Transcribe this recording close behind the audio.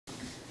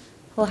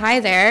Well, hi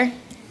there.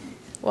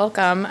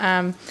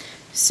 Welcome.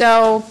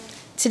 So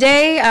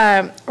today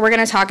we're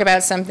going to talk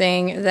about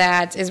something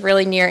that is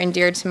really near and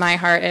dear to my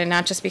heart, and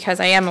not just because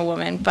I am a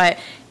woman, but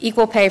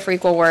equal pay for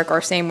equal work,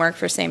 or same work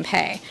for same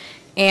pay.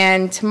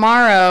 And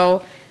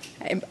tomorrow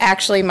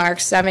actually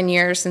marks 7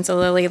 years since the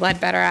Lilly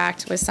Ledbetter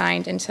Act was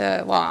signed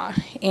into law.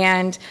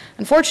 And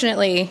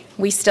unfortunately,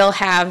 we still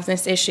have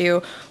this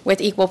issue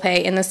with equal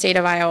pay in the state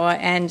of Iowa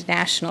and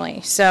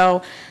nationally.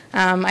 So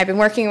I've been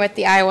working with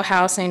the Iowa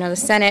House, and I know the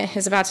Senate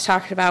is about to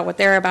talk about what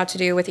they're about to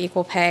do with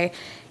equal pay.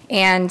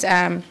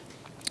 And,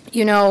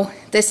 you know,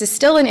 this is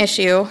still an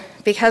issue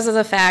because of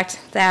the fact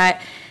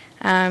that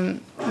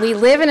we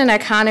live in an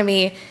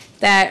economy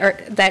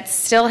that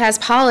still has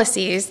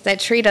policies that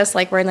treat us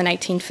like we're in the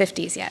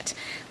 1950s yet,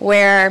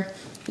 where,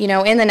 you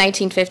know, in the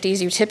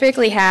 1950s, you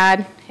typically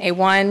had a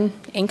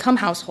one-income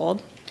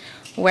household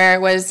where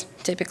it was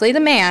typically the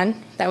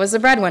man that was the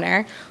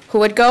breadwinner who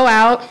would go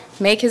out,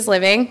 make his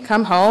living,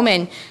 come home,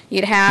 and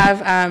you'd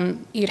have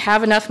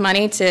enough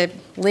money to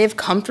live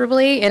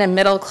comfortably in a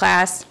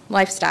middle-class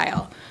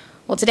lifestyle.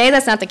 Well, today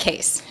that's not the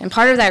case, and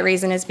part of that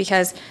reason is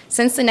because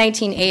since the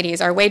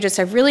 1980s, our wages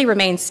have really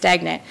remained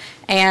stagnant,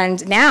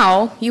 and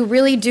now you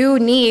really do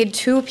need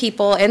two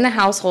people in the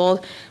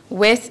household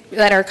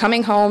that are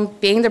coming home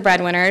being the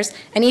breadwinners,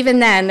 and even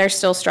then they're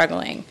still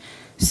struggling.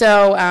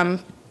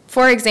 So,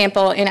 for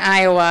example, in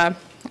Iowa,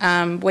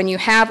 when you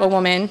have a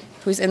woman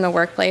who's in the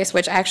workplace,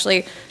 which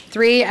actually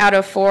 3 out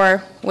of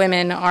 4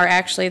 women are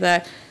actually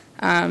the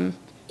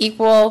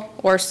equal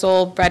or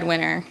sole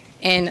breadwinner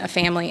in a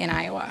family in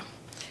Iowa.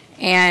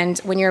 And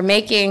when you're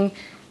making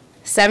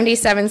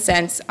 77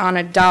 cents on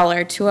a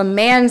dollar to a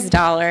man's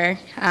dollar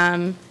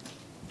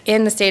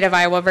in the state of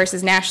Iowa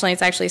versus nationally,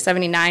 it's actually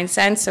 79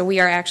 cents, so we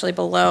are actually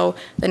below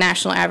the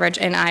national average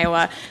in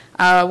Iowa.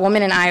 A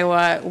woman in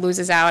Iowa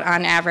loses out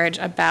on average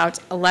about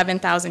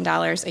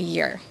 $11,000 a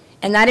year.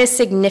 And that is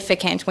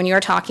significant when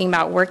you're talking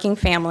about working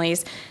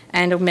families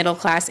and a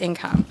middle-class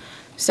income.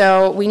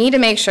 So we need to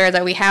make sure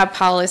that we have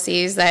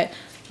policies that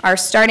are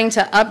starting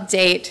to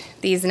update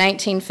these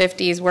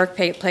 1950s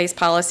workplace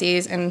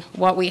policies and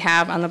what we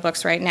have on the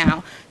books right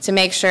now to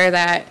make sure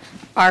that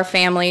our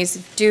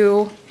families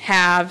do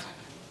have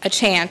a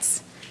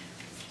chance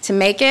to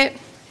make it,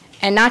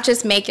 and not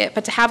just make it,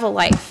 but to have a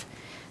life.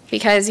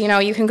 Because, you know,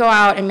 you can go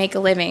out and make a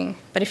living,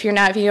 but if you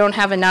don't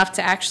have enough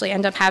to actually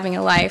end up having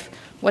a life,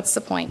 what's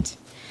the point?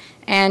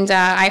 And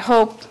I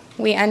hope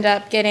we end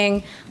up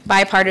getting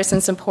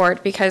bipartisan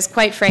support, because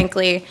quite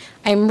frankly,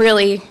 I'm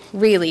really,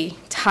 really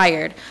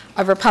tired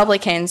of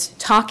Republicans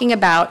talking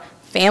about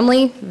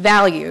family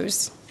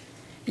values,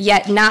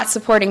 yet not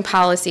supporting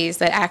policies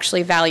that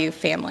actually value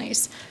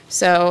families.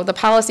 So the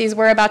policies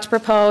we're about to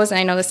propose, and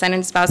I know the Senate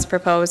is about to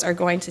propose, are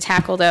going to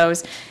tackle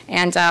those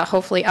and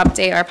hopefully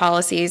update our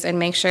policies and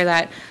make sure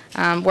that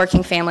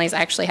working families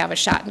actually have a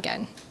shot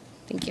again.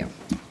 Thank you.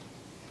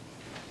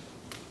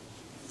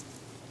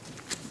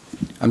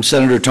 I'm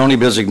Senator Tony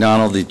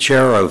Bisignano, the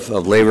Chair of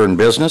Labor and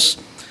Business,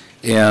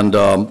 and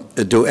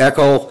to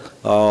echo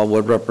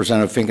what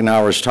Representative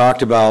Finkenauer has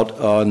talked about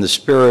in the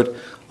spirit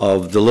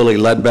of the Lilly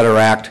Ledbetter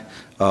Act,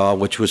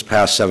 which was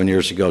passed 7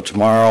 years ago.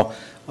 Tomorrow,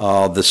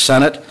 the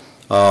Senate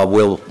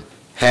will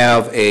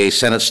have a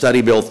Senate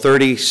Study Bill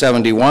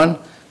 3071,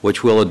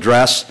 which will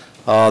address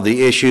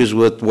the issues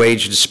with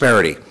wage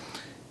disparity.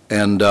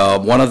 And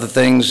one of the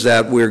things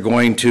that we're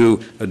going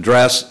to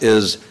address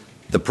is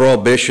the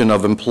prohibition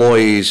of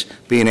employees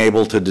being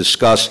able to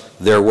discuss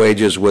their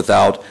wages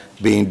without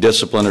being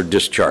disciplined or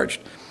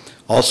discharged.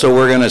 Also,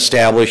 we're going to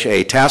establish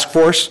a task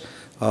force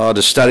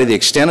to study the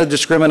extent of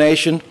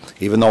discrimination.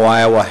 Even though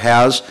Iowa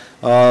has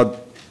a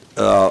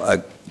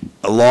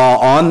law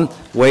on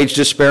wage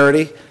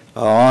disparity,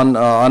 on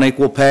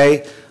unequal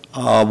pay,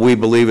 we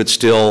believe it's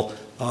still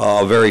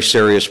a very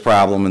serious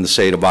problem in the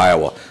state of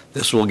Iowa.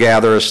 This will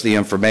gather us the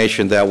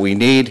information that we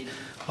need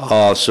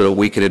so that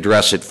we can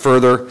address it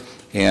further,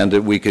 and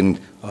that we can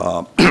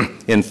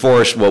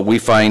enforce what we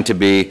find to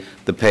be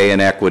the pay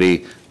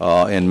inequity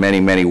in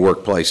many, many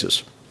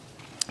workplaces.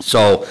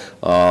 So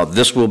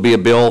this will be a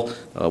bill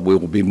we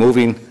will be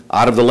moving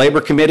out of the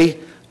Labor Committee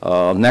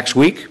next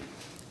week,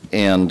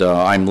 and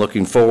I'm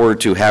looking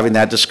forward to having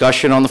that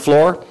discussion on the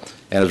floor.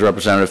 And as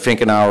Representative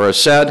Finkenauer has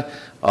said,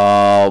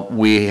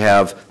 we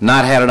have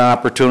not had an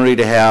opportunity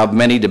to have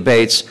many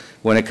debates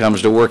when it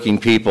comes to working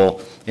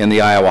people in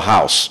the Iowa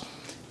House.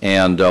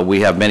 And we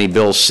have many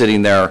bills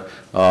sitting there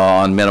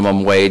on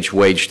minimum wage,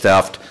 wage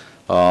theft,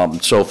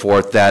 so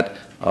forth, that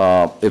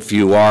if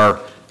you are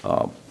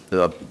Iowa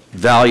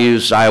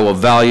values,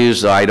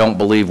 I don't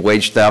believe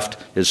wage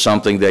theft is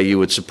something that you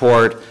would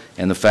support.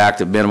 And the fact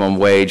that minimum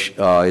wage,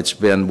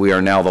 we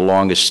are now the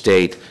longest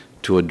state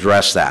to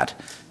address that.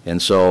 And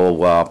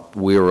so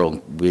we will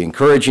be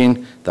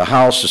encouraging the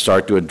House to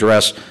start to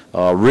address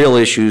real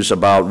issues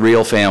about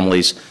real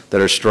families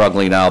that are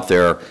struggling out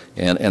there,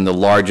 and the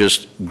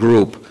largest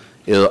group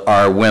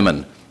are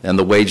women. And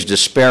the wage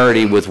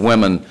disparity with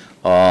women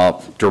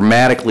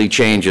dramatically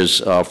changes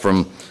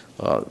from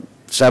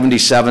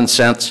 77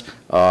 cents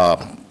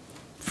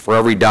for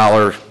every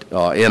dollar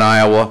in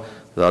Iowa,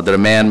 that a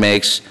man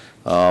makes.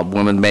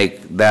 Women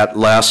make that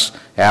less.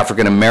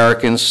 African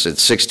Americans,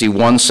 it's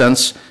 61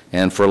 cents,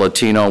 and for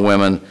Latino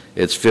women,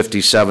 it's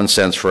 57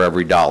 cents for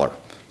every dollar.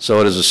 So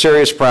it is a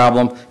serious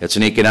problem. It's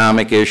an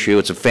economic issue.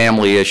 It's a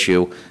family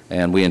issue,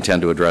 and we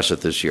intend to address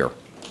it this year.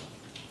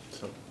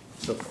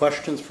 So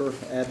questions for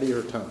Abby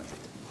or Tony?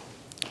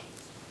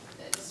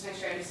 Just to make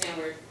sure I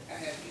understand,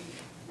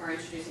 we're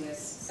introducing this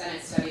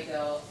Senate study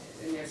bill,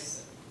 and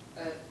there's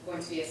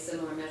going to be a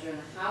similar measure in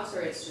the House,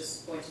 or it's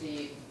just going to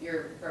be,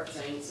 you're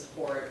representing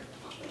support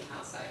on the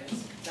House side? I'm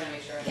just trying to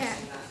make sure I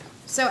understand that.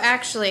 So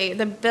actually,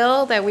 the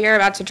bill that we are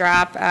about to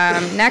drop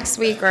next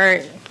week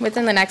or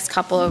within the next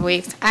couple of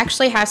weeks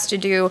actually has to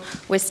do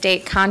with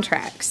state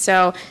contracts.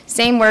 So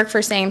same work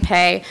for same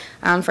pay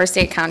for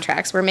state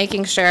contracts. We're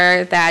making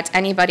sure that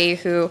anybody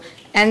who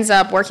ends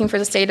up working for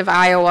the state of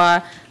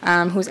Iowa,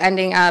 who's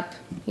ending up,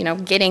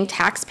 getting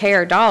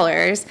taxpayer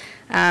dollars,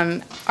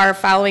 are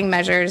following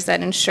measures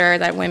that ensure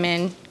that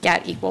women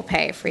get equal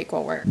pay for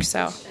equal work.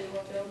 So.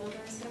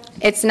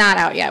 It's not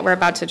out yet. We're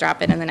about to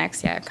drop it in the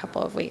next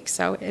couple of weeks.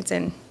 So it's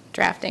in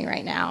drafting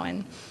right now.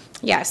 And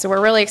yeah, so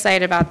we're really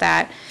excited about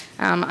that.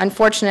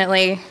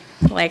 Unfortunately,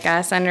 like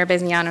Senator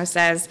Bisignano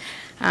says,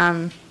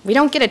 we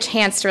don't get a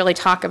chance to really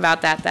talk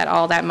about that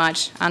all that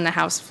much on the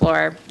House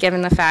floor,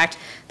 given the fact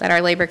that our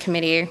Labor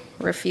Committee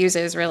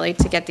refuses really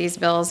to get these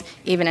bills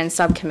even in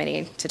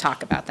subcommittee to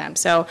talk about them.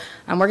 So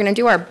we're going to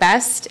do our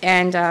best,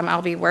 and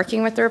I'll be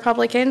working with the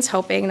Republicans,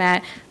 hoping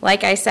that,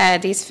 like I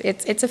said,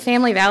 it's a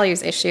family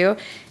values issue,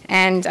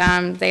 and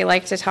they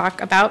like to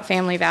talk about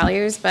family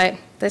values, but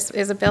this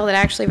is a bill that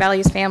actually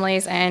values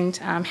families and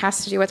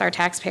has to do with our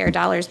taxpayer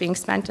dollars being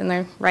spent in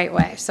the right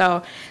way.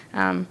 So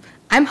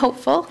I'm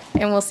hopeful,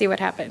 and we'll see what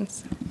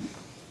happens.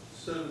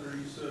 Senator,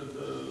 you said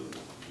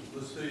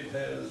the state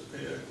has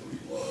pay equity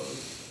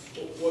laws.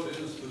 What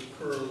is the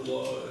current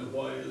law, and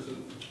why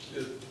isn't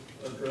it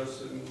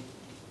addressing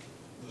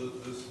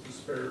this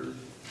disparity?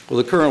 Well,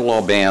 the current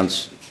law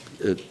bans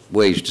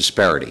wage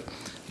disparity.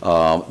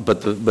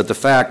 But the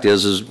fact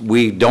is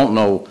we don't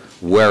know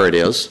where it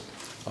is.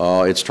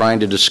 It's trying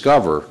to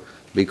discover,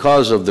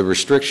 because of the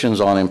restrictions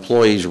on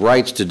employees'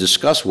 rights to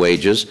discuss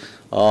wages,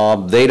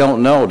 they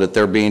don't know that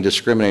they're being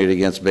discriminated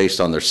against based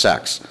on their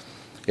sex.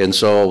 And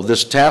so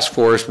this task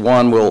force,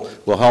 one, will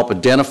help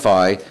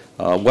identify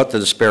what the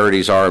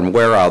disparities are and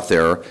where out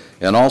there,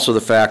 and also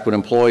the fact that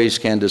employees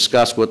can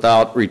discuss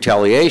without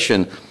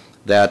retaliation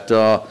that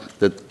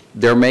that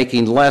they're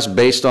making less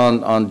based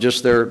on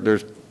just their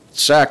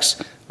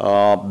sex.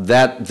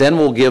 That then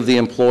will give the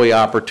employee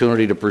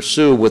opportunity to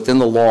pursue within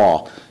the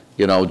law,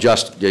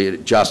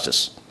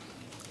 justice.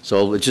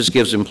 So it just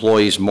gives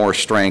employees more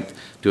strength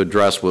to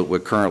address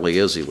what currently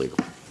is illegal.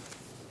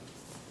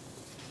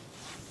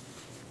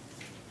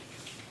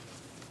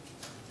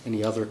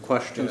 Any other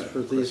questions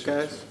for these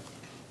guys?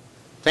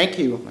 Thank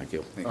you. Thank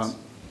you.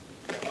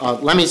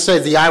 Let me say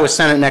the Iowa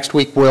Senate next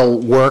week will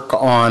work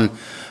on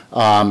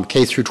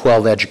K through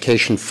 12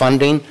 education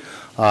funding.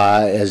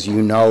 As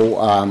you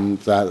know,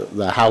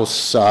 the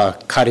House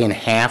cut in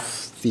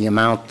half the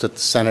amount that the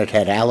Senate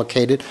had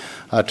allocated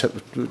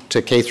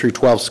to K through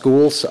 12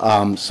 schools.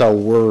 So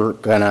we're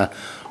going to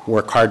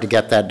work hard to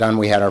get that done.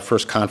 We had our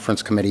first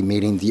conference committee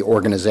meeting, the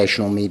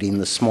organizational meeting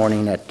this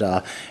morning at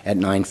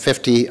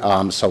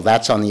 9:50. So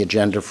that's on the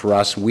agenda for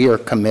us. We are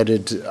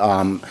committed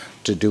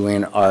to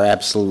doing our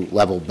absolute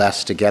level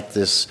best to get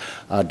this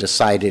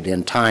decided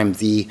in time.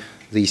 The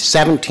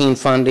 17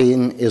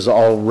 funding is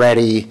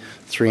already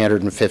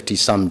 350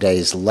 some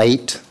days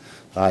late.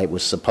 It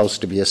was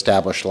supposed to be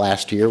established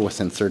last year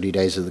within 30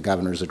 days of the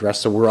governor's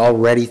address, so we're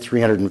already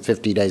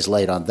 350 days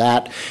late on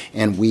that,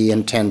 and we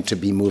intend to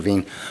be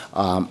moving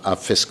a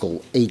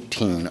fiscal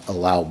 18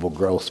 allowable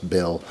growth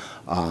bill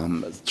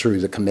through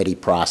the committee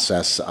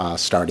process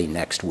starting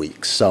next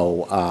week.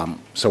 So,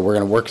 so we're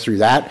going to work through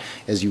that.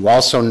 As you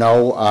also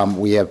know,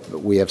 we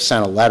have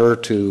sent a letter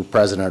to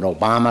President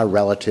Obama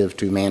relative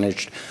to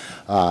managed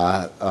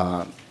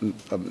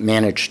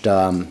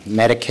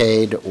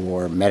Medicaid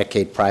or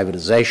Medicaid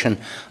privatization.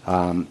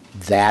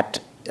 That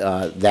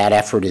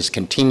effort is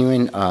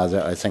continuing.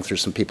 I think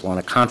there's some people on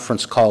a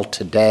conference call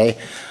today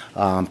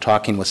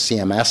talking with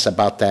CMS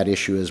about that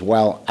issue as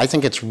well. I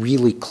think it's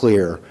really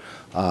clear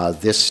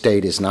this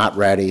state is not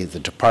ready. The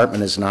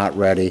department is not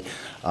ready.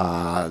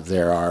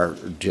 There are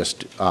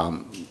just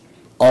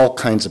all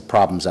kinds of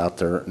problems out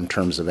there in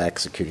terms of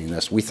executing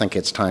this. We think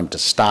it's time to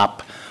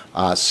stop,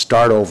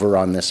 start over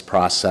on this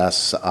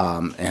process,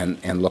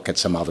 and look at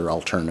some other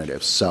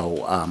alternatives.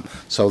 So,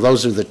 so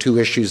those are the two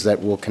issues that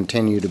we'll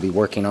continue to be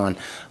working on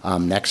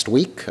next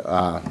week.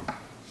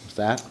 With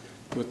that,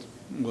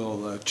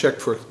 we'll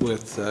check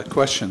with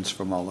questions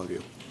from all of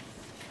you.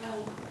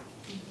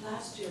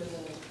 Last year,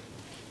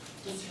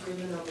 the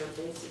disagreement over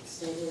basic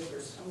state aid for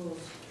schools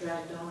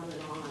dragged on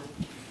and on.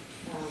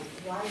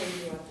 Why are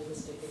you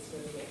optimistic it's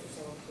going to get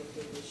resolved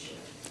quickly this year?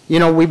 you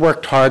know, we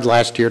worked hard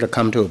last year to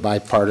come to a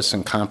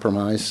bipartisan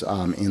compromise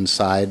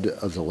inside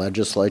of the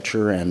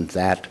legislature, and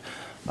that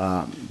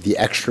the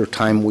extra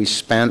time we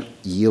spent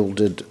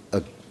yielded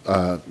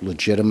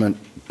legitimate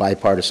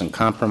bipartisan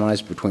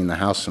compromise between the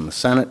House and the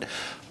Senate.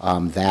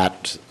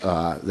 That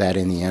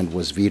in the end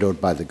was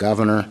vetoed by the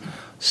governor,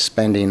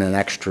 spending an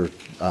extra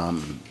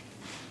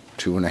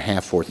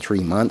 2.5 or 3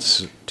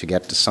 months to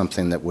get to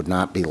something that would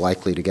not be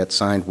likely to get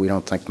signed, we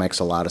don't think makes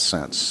a lot of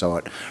sense. So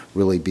it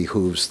really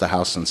behooves the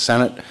House and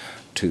Senate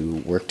to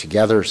work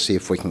together, see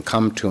if we can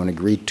come to an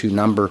agreed-to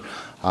number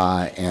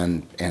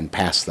and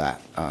pass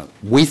that.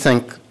 We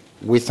think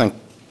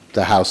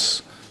the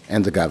House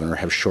and the governor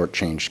have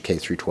shortchanged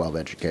K-12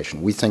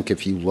 education. We think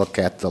if you look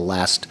at the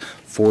last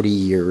 40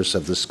 years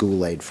of the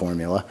school aid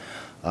formula,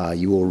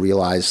 you will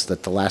realize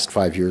that the last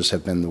 5 years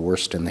have been the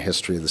worst in the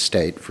history of the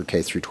state for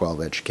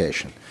K-12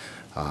 education.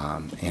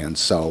 And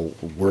so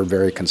we're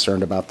very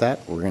concerned about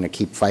that. We're going to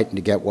keep fighting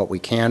to get what we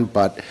can,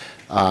 but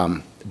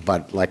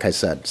like I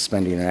said,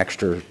 spending an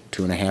extra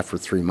 2.5 or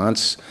 3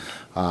 months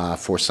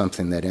for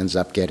something that ends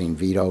up getting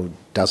vetoed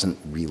doesn't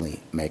really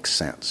make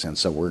sense. And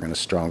so we're going to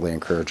strongly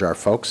encourage our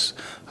folks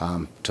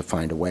to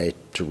find a way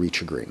to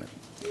reach agreement.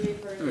 You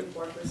referred to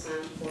 4%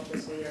 for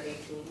fiscal year 18.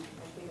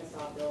 I think I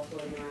saw a bill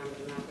floating around,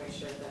 but I'm not quite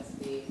sure if that's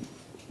the...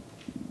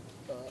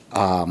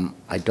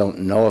 I don't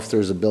know if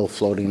there's a bill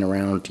floating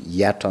around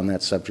yet on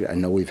that subject. I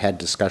know we've had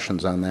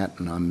discussions on that,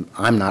 and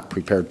I'm not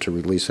prepared to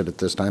release it at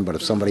this time, but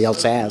if somebody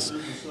else has.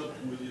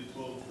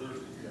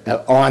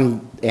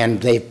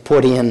 And they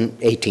put in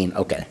 18,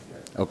 okay.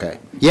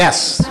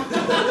 Yes.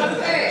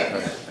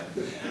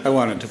 I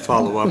wanted to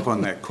follow up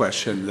on that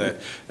question. That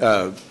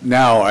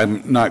now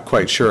I'm not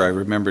quite sure I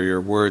remember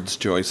your words,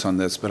 Joyce, on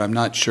this, but I'm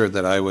not sure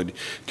that I would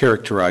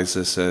characterize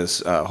this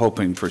as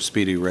hoping for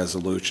speedy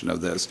resolution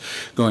of this.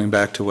 Going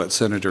back to what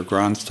Senator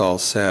Gronstal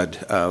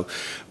said,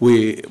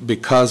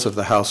 because of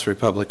the House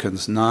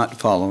Republicans not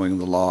following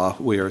the law,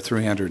 we are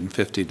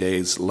 350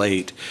 days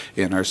late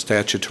in our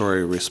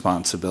statutory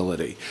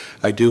responsibility.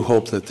 I do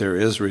hope that there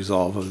is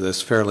resolve of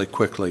this fairly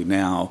quickly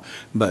now,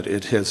 but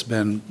it has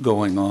been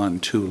going on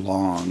too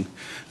long.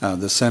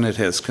 The Senate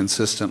has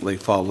consistently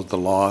followed the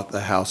law.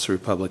 The House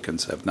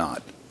Republicans have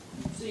not.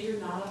 So you're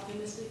not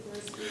optimistic for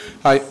a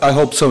speedy? I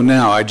hope so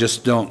now. I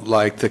just don't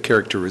like the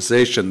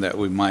characterization that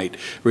we might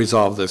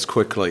resolve this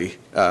quickly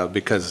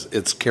because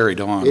it's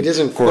carried on It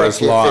isn't for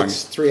as long.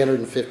 It's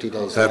 350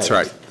 days. That's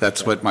late. right.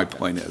 That's what my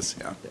point is,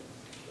 yeah.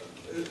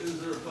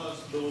 Is there a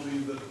possibility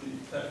that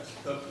the tax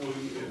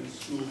coupling and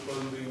school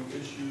funding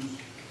issues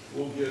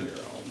will get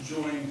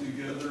joined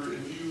together?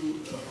 If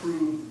you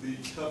approve the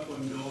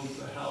coupling bill that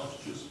the House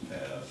just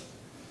passed,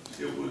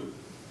 it would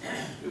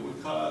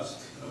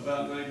cost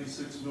about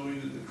 $96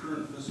 million in the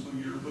current fiscal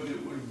year, but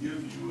it would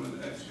give you an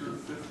extra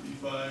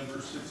 $55 or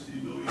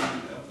 $60 million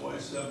in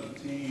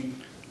FY17.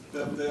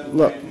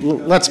 Look,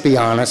 let's be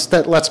honest.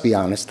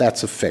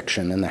 That's a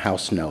fiction, and the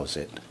House knows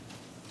it.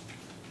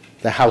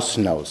 The House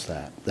knows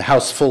that. The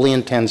House fully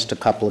intends to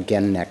couple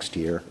again next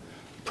year,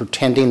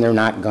 pretending they're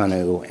not going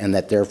to, and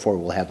that therefore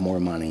we'll have more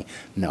money.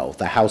 No,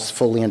 the House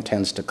fully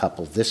intends to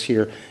couple this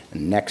year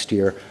and next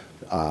year,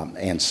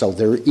 and so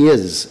there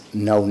is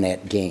no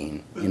net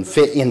gain in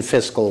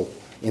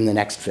the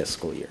next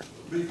fiscal year.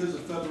 Because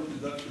of federal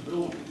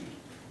deductibility,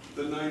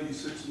 the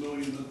 $96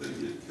 million that they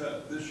get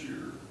cut this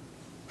year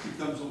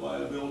becomes a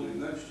liability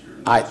next year.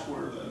 And that's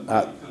where that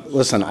money comes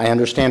Listen, I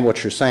understand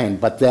what you're saying,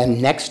 but then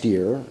next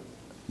year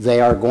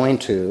they are going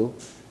to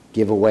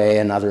give away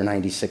another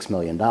 $96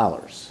 million.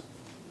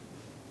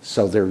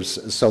 So there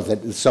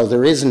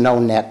is no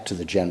net to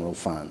the general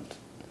fund,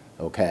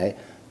 okay?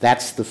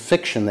 That's the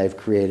fiction they've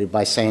created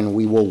by saying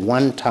we will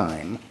one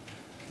time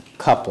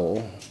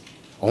couple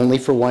only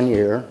for 1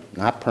 year,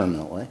 not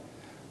permanently.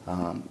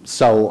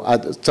 So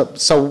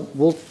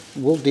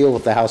we'll deal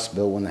with the House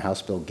bill when the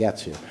House bill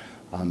gets here.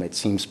 It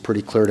seems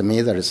pretty clear to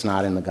me that it's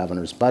not in the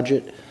governor's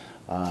budget.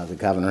 The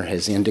governor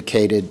has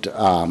indicated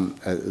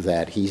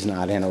that he's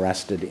not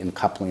interested in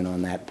coupling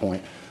on that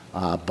point.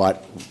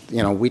 But,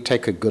 you know, we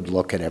take a good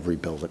look at every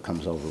bill that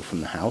comes over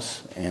from the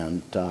House,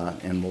 and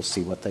we'll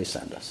see what they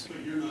send us.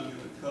 But you're not going to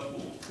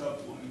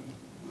coupling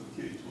with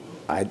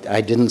K-12?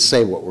 I didn't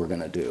say what we're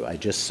going to do. I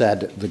just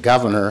said the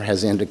governor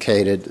has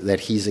indicated that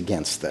he's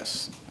against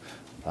this.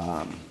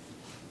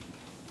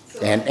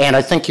 And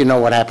I think you know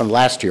what happened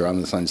last year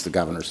on the things the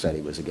governor said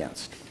he was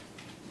against.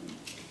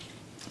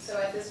 So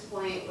at this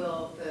point,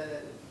 will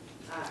the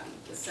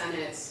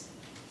Senate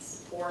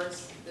support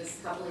this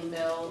coupling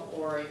bill,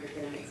 or you're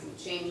going to make some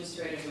changes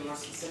to it, or more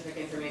specific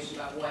information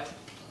about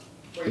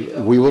where you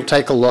go? We will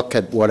take a look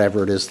at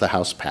whatever it is the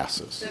House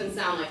passes. Doesn't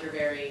sound like you're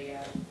very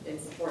in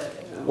support of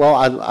it, though. Well,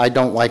 I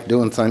don't like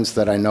doing things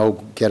that I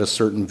know get a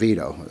certain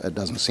veto. It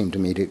doesn't seem to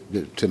me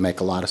to make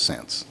a lot of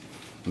sense.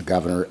 The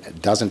governor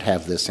doesn't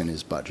have this in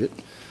his budget,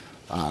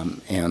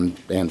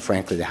 and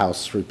frankly, the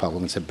House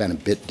Republicans have been a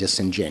bit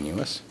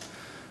disingenuous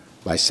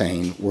by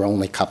saying we're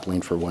only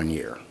coupling for 1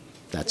 year.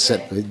 That's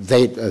it.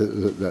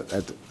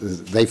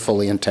 They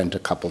fully intend to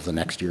couple the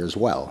next year as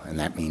well, and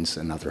that means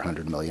another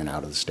 $100 million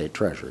out of the state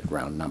treasury,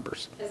 round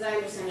numbers. As I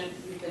understand it,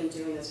 you've been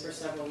doing this for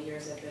several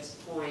years at this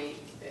point.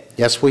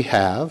 Yes, we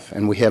have,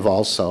 and we have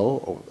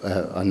also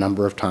a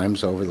number of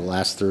times over the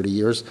last 30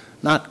 years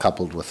not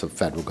coupled with the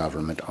federal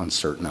government on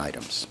certain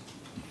items.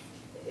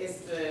 Is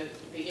the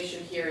issue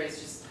here is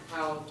just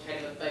how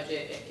tight of a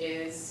budget it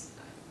is?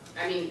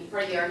 I mean,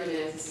 part of the argument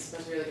is this is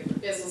supposed to be really good for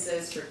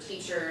businesses, for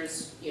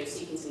teachers, you know,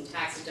 seeking some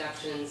tax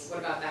deductions. What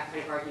about that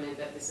kind of argument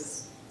that this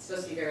is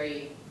supposed to be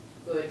very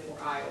good for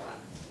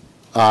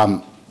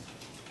Iowa?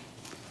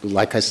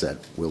 Like I said,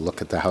 we'll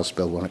look at the House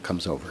bill when it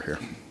comes over here.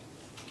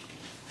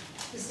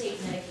 The state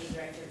Medicaid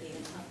director gave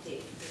an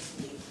update this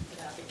week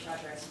about the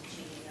progress of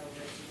changing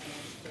over to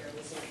managed care.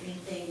 Was there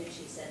anything that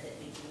she said that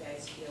made you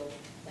guys feel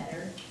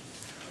better?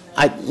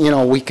 You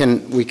know, we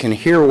can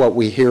hear what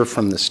we hear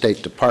from the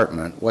State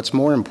Department. What's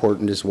more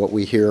important is what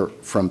we hear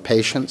from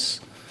patients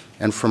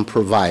and from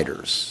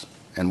providers.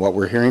 And what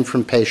we're hearing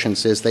from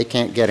patients is they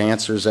can't get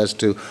answers as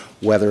to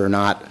whether or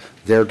not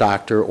their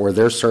doctor or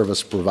their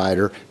service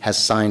provider has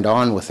signed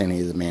on with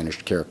any of the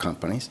managed care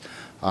companies.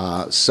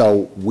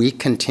 So we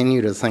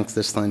continue to think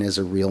this thing is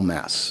a real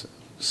mess.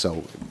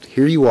 So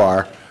here you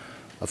are,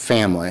 a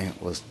family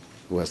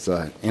with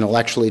an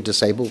intellectually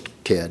disabled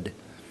kid,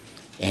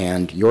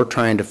 and you're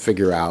trying to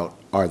figure out,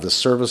 are the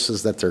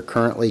services that they're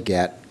currently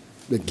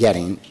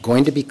getting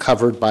going to be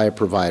covered by a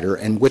provider,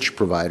 and which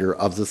provider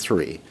of the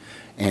three?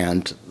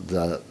 And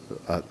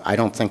I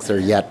don't think they're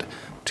yet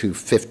to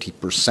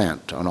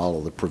 50% on all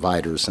of the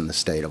providers in the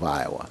state of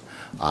Iowa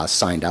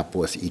signed up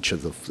with each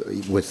of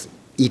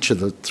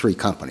the three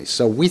companies.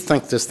 So we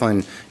think this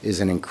thing is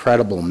an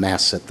incredible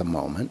mess at the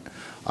moment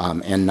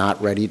and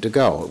not ready to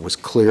go. It was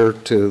clear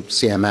to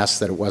CMS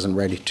that it wasn't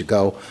ready to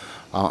go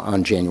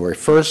on January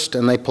 1st,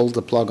 and they pulled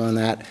the plug on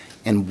that.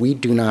 And we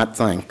do not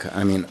think,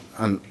 I mean,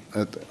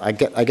 I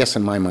guess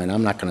in my mind,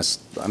 I'm not going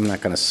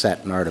to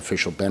set an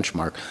artificial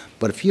benchmark,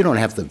 but if you don't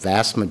have the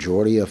vast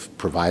majority of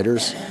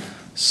providers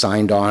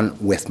signed on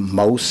with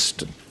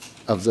most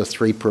of the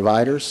three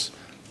providers,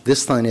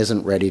 this thing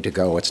isn't ready to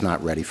go. It's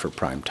not ready for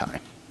prime time.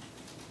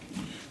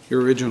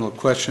 Your original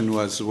question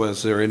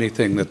was there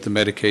anything that the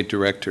Medicaid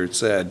director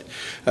said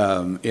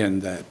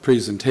in that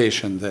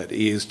presentation that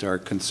eased our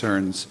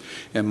concerns?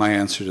 And my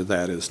answer to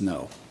that is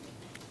no.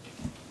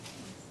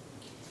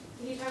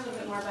 Can you talk a little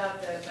bit more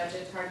about the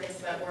budget targets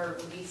that were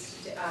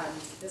released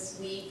this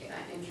week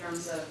in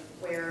terms of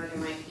where there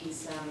might be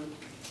some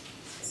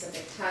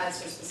specific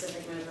cuts or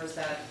specific maneuvers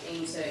that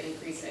aim to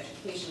increase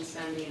education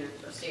spending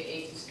or state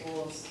aid to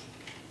schools?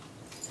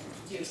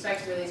 Do you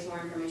expect to release more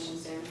information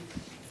soon?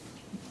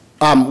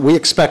 We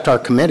expect our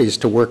committees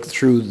to work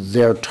through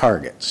their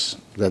targets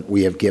that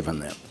we have given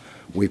them.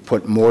 We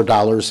put more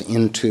dollars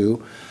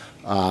into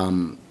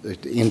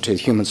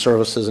human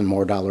services and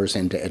more dollars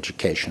into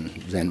education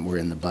than were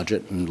in the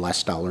budget, and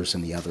less dollars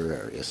in the other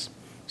areas.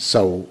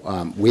 So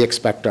we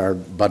expect our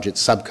budget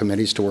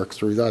subcommittees to work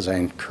through those. I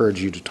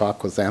encourage you to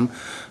talk with them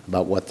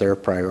about what their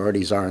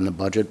priorities are in the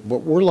budget.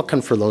 But we're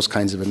looking for those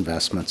kinds of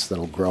investments that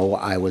will grow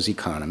Iowa's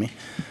economy,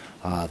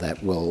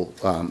 that will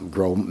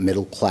grow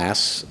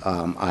middle-class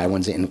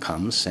Iowans'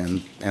 incomes,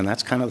 and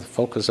that's kind of the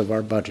focus of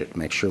our budget,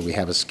 make sure we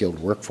have a skilled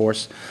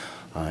workforce.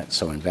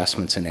 So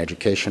investments in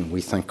education,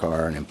 we think,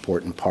 are an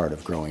important part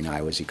of growing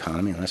Iowa's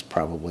economy, and that's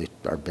probably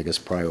our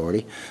biggest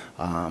priority,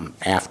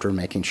 after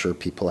making sure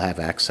people have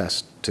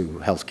access to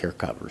health care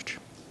coverage.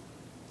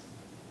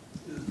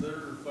 Is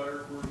there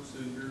fireworks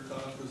in your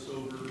caucus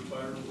over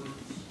fireworks?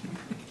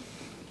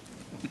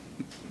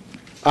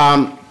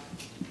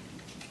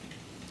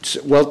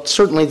 Well,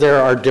 certainly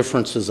there are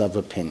differences of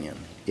opinion.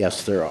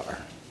 Yes, there are.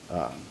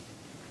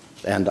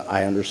 And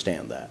I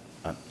understand that.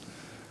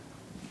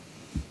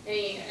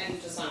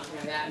 And just on kind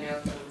of that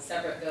note, on a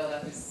separate bill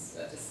that was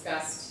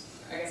discussed,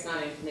 I guess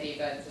not in committee,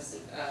 but just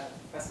a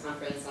press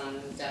conference on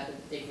the death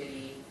of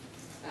dignity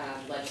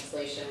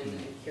legislation.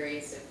 I'm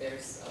curious if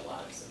there's a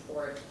lot of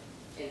support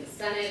in the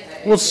Senate.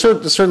 Well,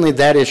 certainly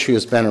that issue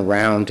has been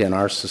around in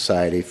our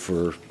society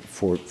for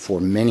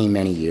many,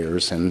 many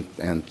years, and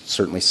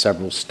certainly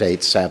several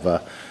states have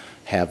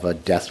a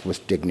death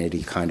with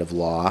dignity kind of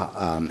law,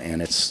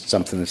 and it's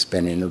something that's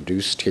been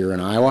introduced here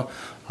in Iowa,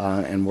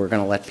 and we're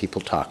going to let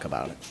people talk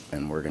about it,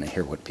 and we're going to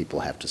hear what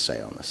people have to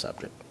say on the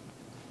subject.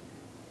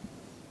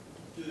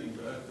 Getting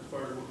back to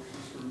fireworks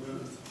just for a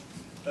minute,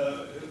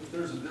 if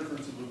there's a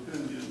difference of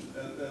opinion,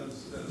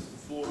 as the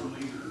floor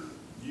leader,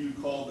 do you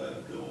call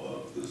that bill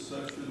up this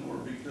session, or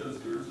because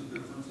there's a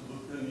difference of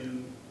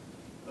opinion,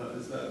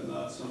 is that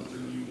not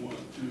something you want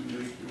to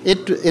make?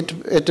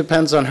 It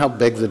depends on how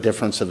big the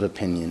difference of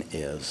opinion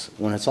is.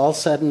 When it's all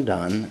said and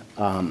done,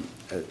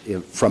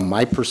 from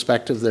my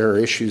perspective, there are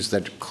issues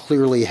that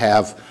clearly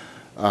have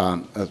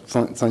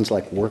things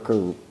like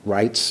worker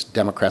rights,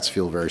 Democrats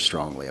feel very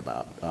strongly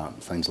about.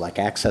 Things like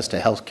access to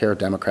health care,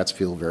 Democrats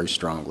feel very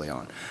strongly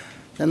on.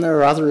 Then there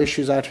are other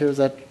issues out here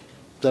that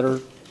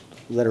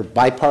are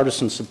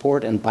bipartisan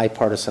support and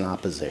bipartisan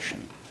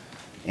opposition.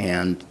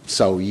 And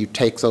so you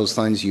take those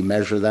things, you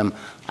measure them.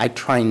 I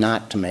try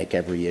not to make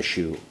every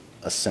issue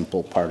a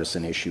simple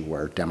partisan issue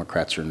where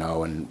Democrats are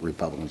no and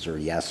Republicans are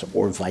yes,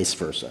 or vice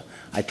versa.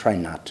 I try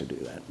not to do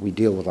that. We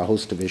deal with a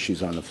host of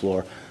issues on the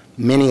floor.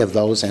 Many of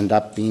those end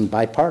up being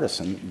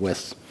bipartisan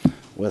with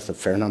a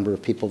fair number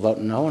of people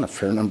voting no and a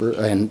fair number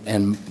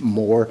and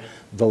more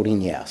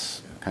voting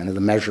yes. Kind of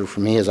the measure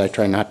for me is I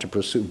try not to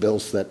pursue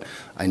bills that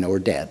I know are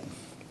dead.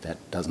 That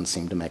doesn't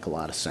seem to make a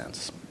lot of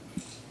sense.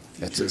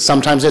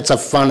 Sometimes it's a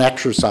fun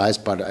exercise,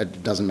 but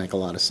it doesn't make a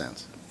lot of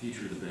sense.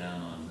 Feature the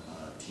ban on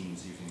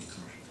teens using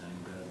commercial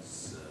tanning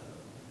beds,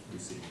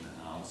 receiving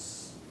the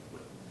House.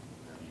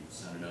 Have you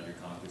sounded out your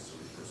caucus or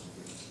your personal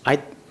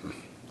feelings?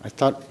 I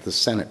thought the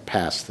Senate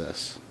passed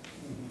this.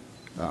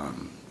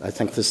 I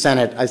think the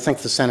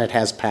Senate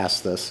has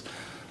passed this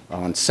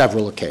on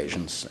several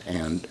occasions,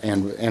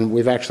 and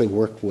we've actually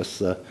worked with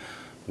the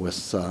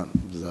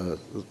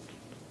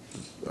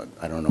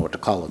I don't know what to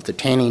call it, the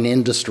tanning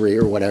industry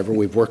or whatever.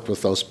 We've worked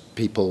with those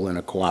people in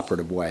a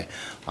cooperative way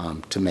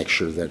to make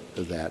sure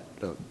that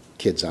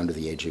kids under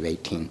the age of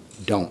 18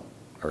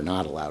 are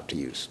not allowed to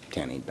use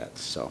tanning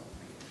beds. So,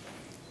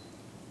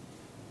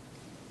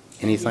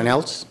 anything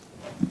else?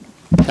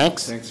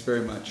 Thanks. Thanks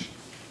very much.